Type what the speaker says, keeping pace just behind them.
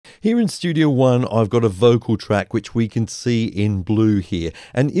Here in Studio One, I've got a vocal track which we can see in blue here.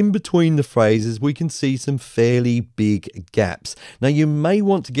 And in between the phrases, we can see some fairly big gaps. Now, you may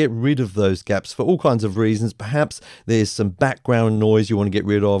want to get rid of those gaps for all kinds of reasons. Perhaps there's some background noise you want to get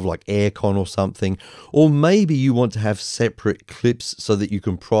rid of, like aircon or something. Or maybe you want to have separate clips so that you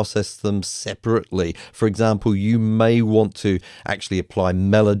can process them separately. For example, you may want to actually apply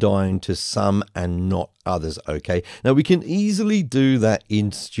Melodyne to some and not others. Okay, now we can easily do that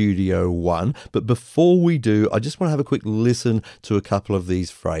in Studio One, but before we do, I just want to have a quick listen to a couple of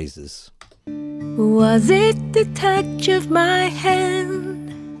these phrases. Was it the touch of my hand?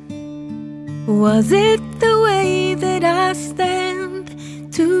 Was it the way that I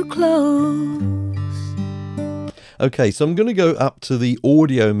stand too close? Okay, so I'm going to go up to the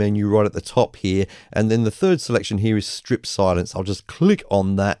audio menu right at the top here, and then the third selection here is strip silence. I'll just click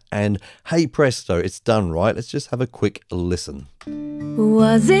on that and hey presto, it's done, right? Let's just have a quick listen.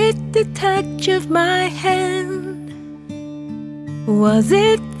 Was it the touch of my hand? Was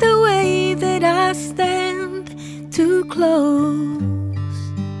it the way that I stand too close?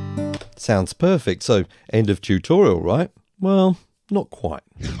 Sounds perfect. So, end of tutorial, right? Well, not quite.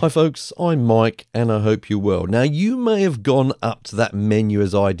 Hi folks, I'm Mike and I hope you're well. Now you may have gone up to that menu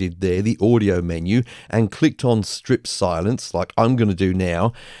as I did there, the audio menu, and clicked on strip silence like I'm going to do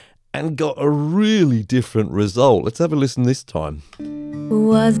now, and got a really different result. Let's have a listen this time.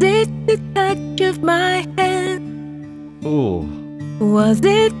 Was it the touch of my hand? Oh. Was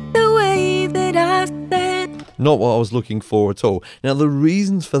it the way that I said? Not what I was looking for at all. Now the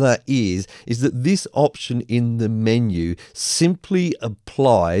reasons for that is that this option in the menu simply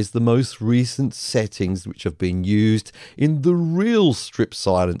applies the most recent settings which have been used in the real strip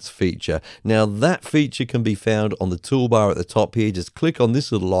silence feature. Now that feature can be found on the toolbar at the top here. Just click on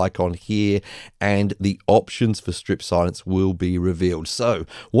this little icon here and the options for strip silence will be revealed. So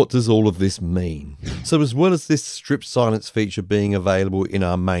what does all of this mean? So as well as this strip silence feature being available in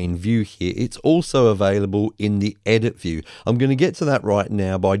our main view here, it's also available in the edit view. I'm going to get to that right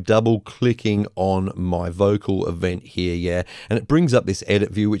now by double clicking on my vocal event here, yeah, and it brings up this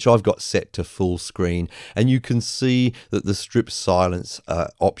edit view which I've got set to full screen, and you can see that the strip silence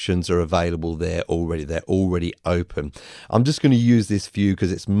options are available there already. They're already open. I'm just going to use this view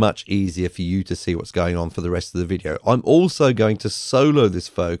because it's much easier for you to see what's going on for the rest of the video. I'm also going to solo this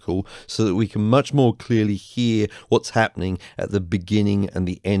vocal so that we can much more clearly hear what's happening at the beginning and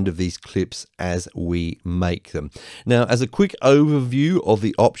the end of these clips as we make them. Now, as a quick overview of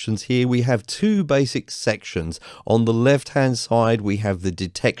the options here, we have two basic sections. On the left hand side we have the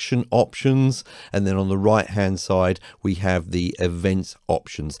detection options, and then on the right hand side we have the events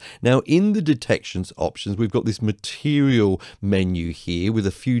options. Now in the detections options we've got this material menu here with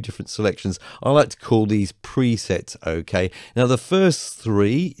a few different selections. I like to call these presets. Okay, now the first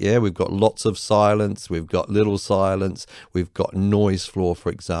three, yeah, we've got lots of silence, we've got little silence, we've got noise floor,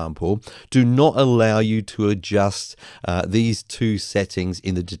 for example, do not allow you to adjust these two settings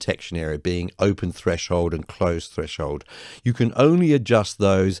in the detection area, being open threshold and closed threshold. You can only adjust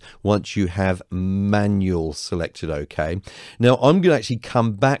those once you have manual selected. Okay, now I'm going to actually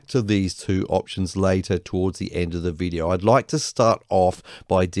come back to these two options later towards the end of the video. I'd like to start off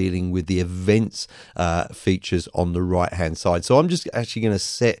by dealing with the events features on the right hand side. So I'm just actually going to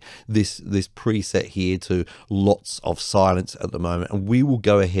set this preset here to lots of silence at the moment, and we will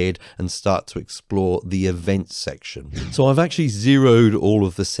go ahead and start to explore the events section. So I've actually zeroed all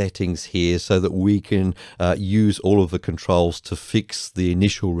of the settings here so that we can use all of the controls to fix the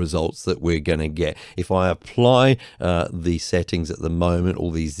initial results that we're going to get. If I apply the settings at the moment,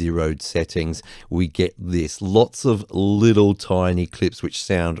 all these zeroed settings, we get this, lots of little tiny clips which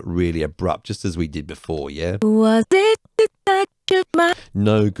sound really abrupt, just as we did before, yeah? Was it the touch of my...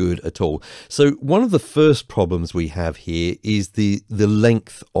 No good at all. So one of the first problems we have here is the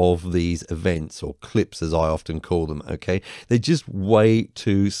length of these events, or clips as I often call them. Okay, they're just way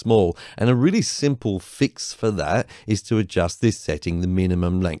too small, and a really simple fix for that is to adjust this setting, the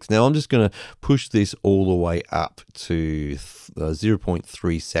minimum length. Now I'm just going to push this all the way up to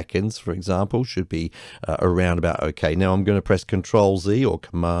 0.3 seconds, for example. Should be around about okay. Now I'm going to press Control Z or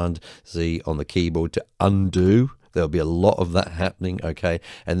Command Z on the keyboard to undo. There'll be a lot of that happening, okay,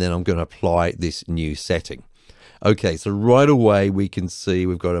 and then I'm going to apply this new setting. Okay, so right away we can see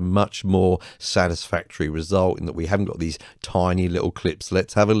we've got a much more satisfactory result in that we haven't got these tiny little clips.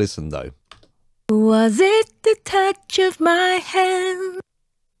 Let's have a listen though. Was it the touch of my hand?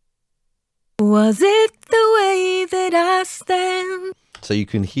 Was it the way that I stand So you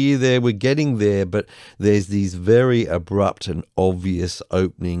can hear there, we're getting there, but there's these very abrupt and obvious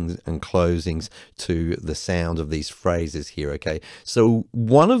openings and closings to the sound of these phrases here, okay? So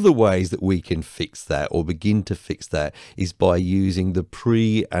one of the ways that we can fix that or begin to fix that is by using the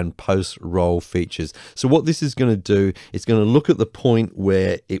pre and post roll features. So what this is going to do, it's going to look at the point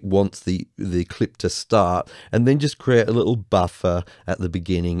where it wants the clip to start and then just create a little buffer at the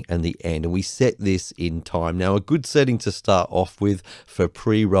beginning and the end. And we set this in time. Now, a good setting to start off with for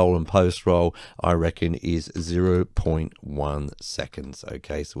pre-roll and post-roll, I reckon, is 0.1 seconds.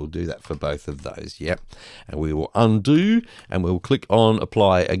 Okay, so we'll do that for both of those. Yep. And we will undo and we'll click on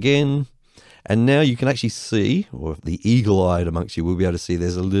apply again. And now you can actually see, or the eagle-eyed amongst you will be able to see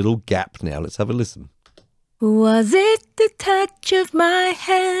there's a little gap now. Let's have a listen. Was it the touch of my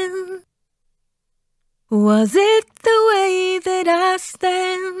hand? Was it the way that I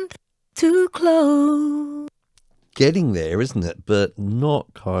stand too close? Getting there, isn't it? But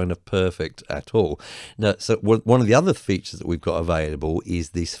not kind of perfect at all. Now, so one of the other features that we've got available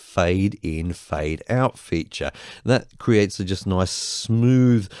is this fade in, fade out feature. That creates a just nice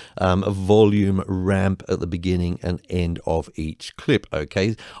smooth volume ramp at the beginning and end of each clip.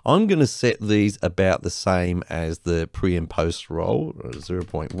 Okay, I'm going to set these about the same as the pre and post roll,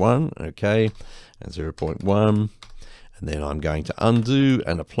 0.1. Okay, and 0.1. And then I'm going to undo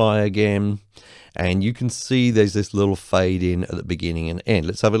and apply again. And you can see there's this little fade in at the beginning and end.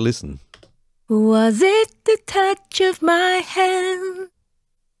 Let's have a listen. Was it the touch of my hand?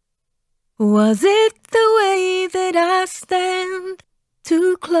 Was it the way that I stand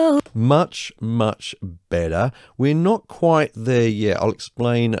too close? Much, much better. We're not quite there yet. I'll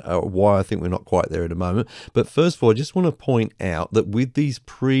explain why I think we're not quite there in a moment. But first of all, I just want to point out that with these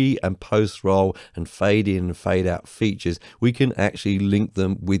pre and post roll and fade in and fade out features, we can actually link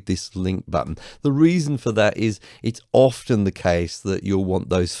them with this link button. The reason for that is it's often the case that you'll want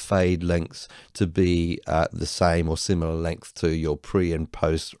those fade lengths to be the same or similar length to your pre and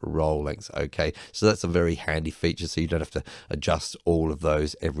post roll lengths. Okay, so that's a very handy feature, so you don't have to adjust all of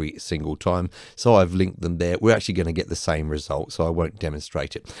those every single time. So I've linked them there. We're actually going to get the same result, so I won't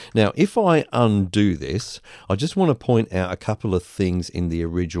demonstrate it. Now, if I undo this, I just want to point out a couple of things in the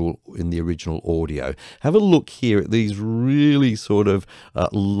original audio. Have a look here at these really sort of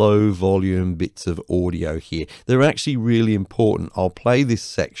low volume bits of audio here. They're actually really important. I'll play this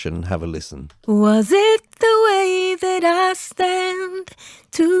section and have a listen. Was it the way that I stand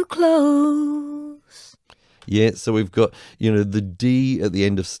too close? Yeah, so we've got, you know, the D at the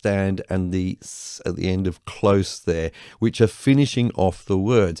end of stand and the S at the end of close there, which are finishing off the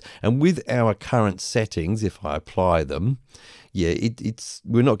words. And with our current settings, if I apply them, yeah,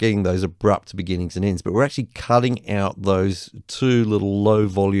 we're not getting those abrupt beginnings and ends, but we're actually cutting out those two little low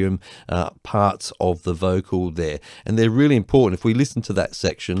volume parts of the vocal there. And they're really important. If we listen to that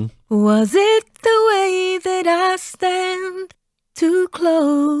section. Was it the way that I stand too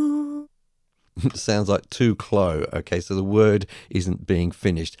close? Sounds like too close. Okay, so the word isn't being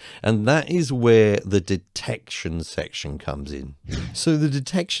finished, and that is where the detection section comes in. So the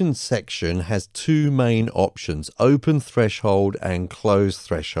detection section has two main options: open threshold and close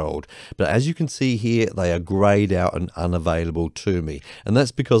threshold. But as you can see here, they are grayed out and unavailable to me, and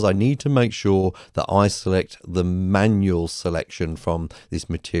that's because I need to make sure that I select the manual selection from this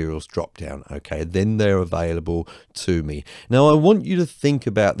materials drop down. Okay, then they're available to me. Now I want you to think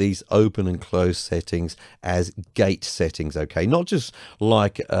about these open and close settings as gate settings, okay? Not just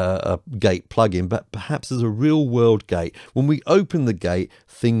like a gate plugin, but perhaps as a real world gate. When we open the gate,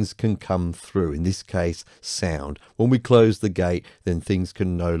 things can come through. In this case, sound. When we close the gate, then things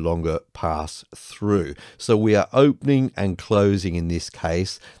can no longer pass through. So we are opening and closing, in this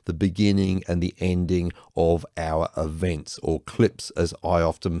case, the beginning and the ending of our events, or clips as I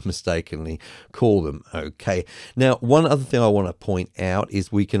often mistakenly call them. Okay, now one other thing I want to point out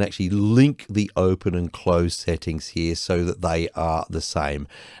is we can actually link the open and close settings here so that they are the same,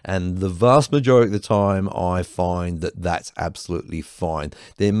 and the vast majority of the time I find that that's absolutely fine.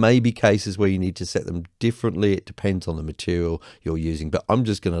 There may be cases where you need to set them differently. It depends on the material you're using, but I'm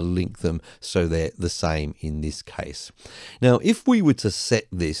just going to link them so they're the same in this case. Now if we were to set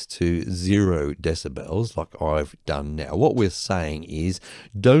this to 0 decibels like I've done now, what we're saying is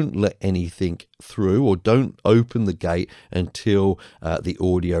don't let anything through, or don't open the gate until the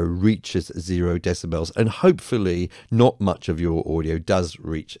audio reaches 0 decibels, and hopefully not much of your audio does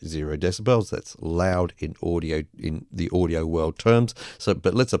reach 0 decibels. That's loud in audio, in the audio world terms. So,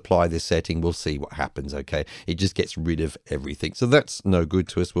 but let's apply this setting. We'll see what happens. Okay, it just gets rid of everything, so that's no good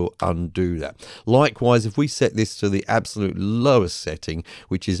to us. We'll undo that. Likewise, if we set this to the absolute lowest setting,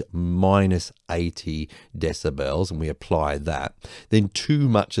 which is minus 80 decibels, and we apply that, then too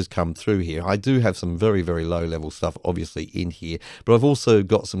much has come through here. I do have some very, very low level stuff obviously in here, but I've also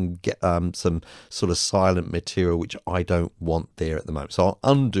got some sort of silent material which I don't want there at the moment. So I'll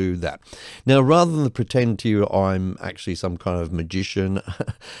undo that. Now, rather than pretend to you I'm actually some kind of magician,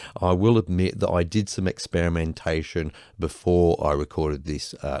 I will admit that I did some experimentation before I recorded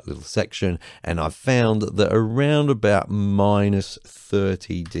this little section, and I found that around about minus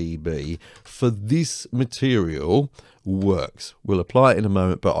 30 dB for this material works. We'll apply it in a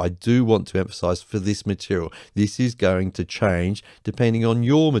moment, but I do want to emphasize for this material, this is going to change depending on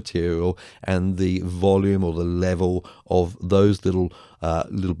your material and the volume or the level of those little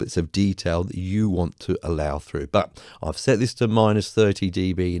bits of detail that you want to allow through. But I've set this to minus 30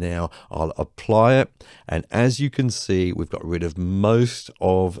 dB now. I'll apply it, and as you can see, we've got rid of most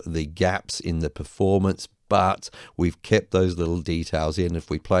of the gaps in the performance, but we've kept those little details in. If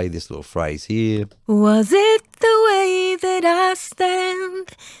we play this little phrase here. Was it the way that I stand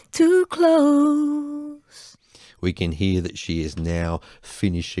too close? We can hear that she is now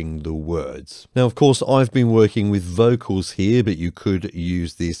finishing the words. Now, of course, I've been working with vocals here, but you could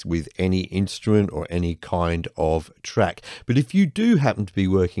use this with any instrument or any kind of track. But if you do happen to be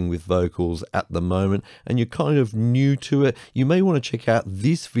working with vocals at the moment and you're kind of new to it, you may want to check out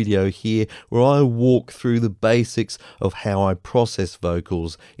this video here where I walk through the basics of how I process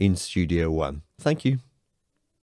vocals in Studio One. Thank you.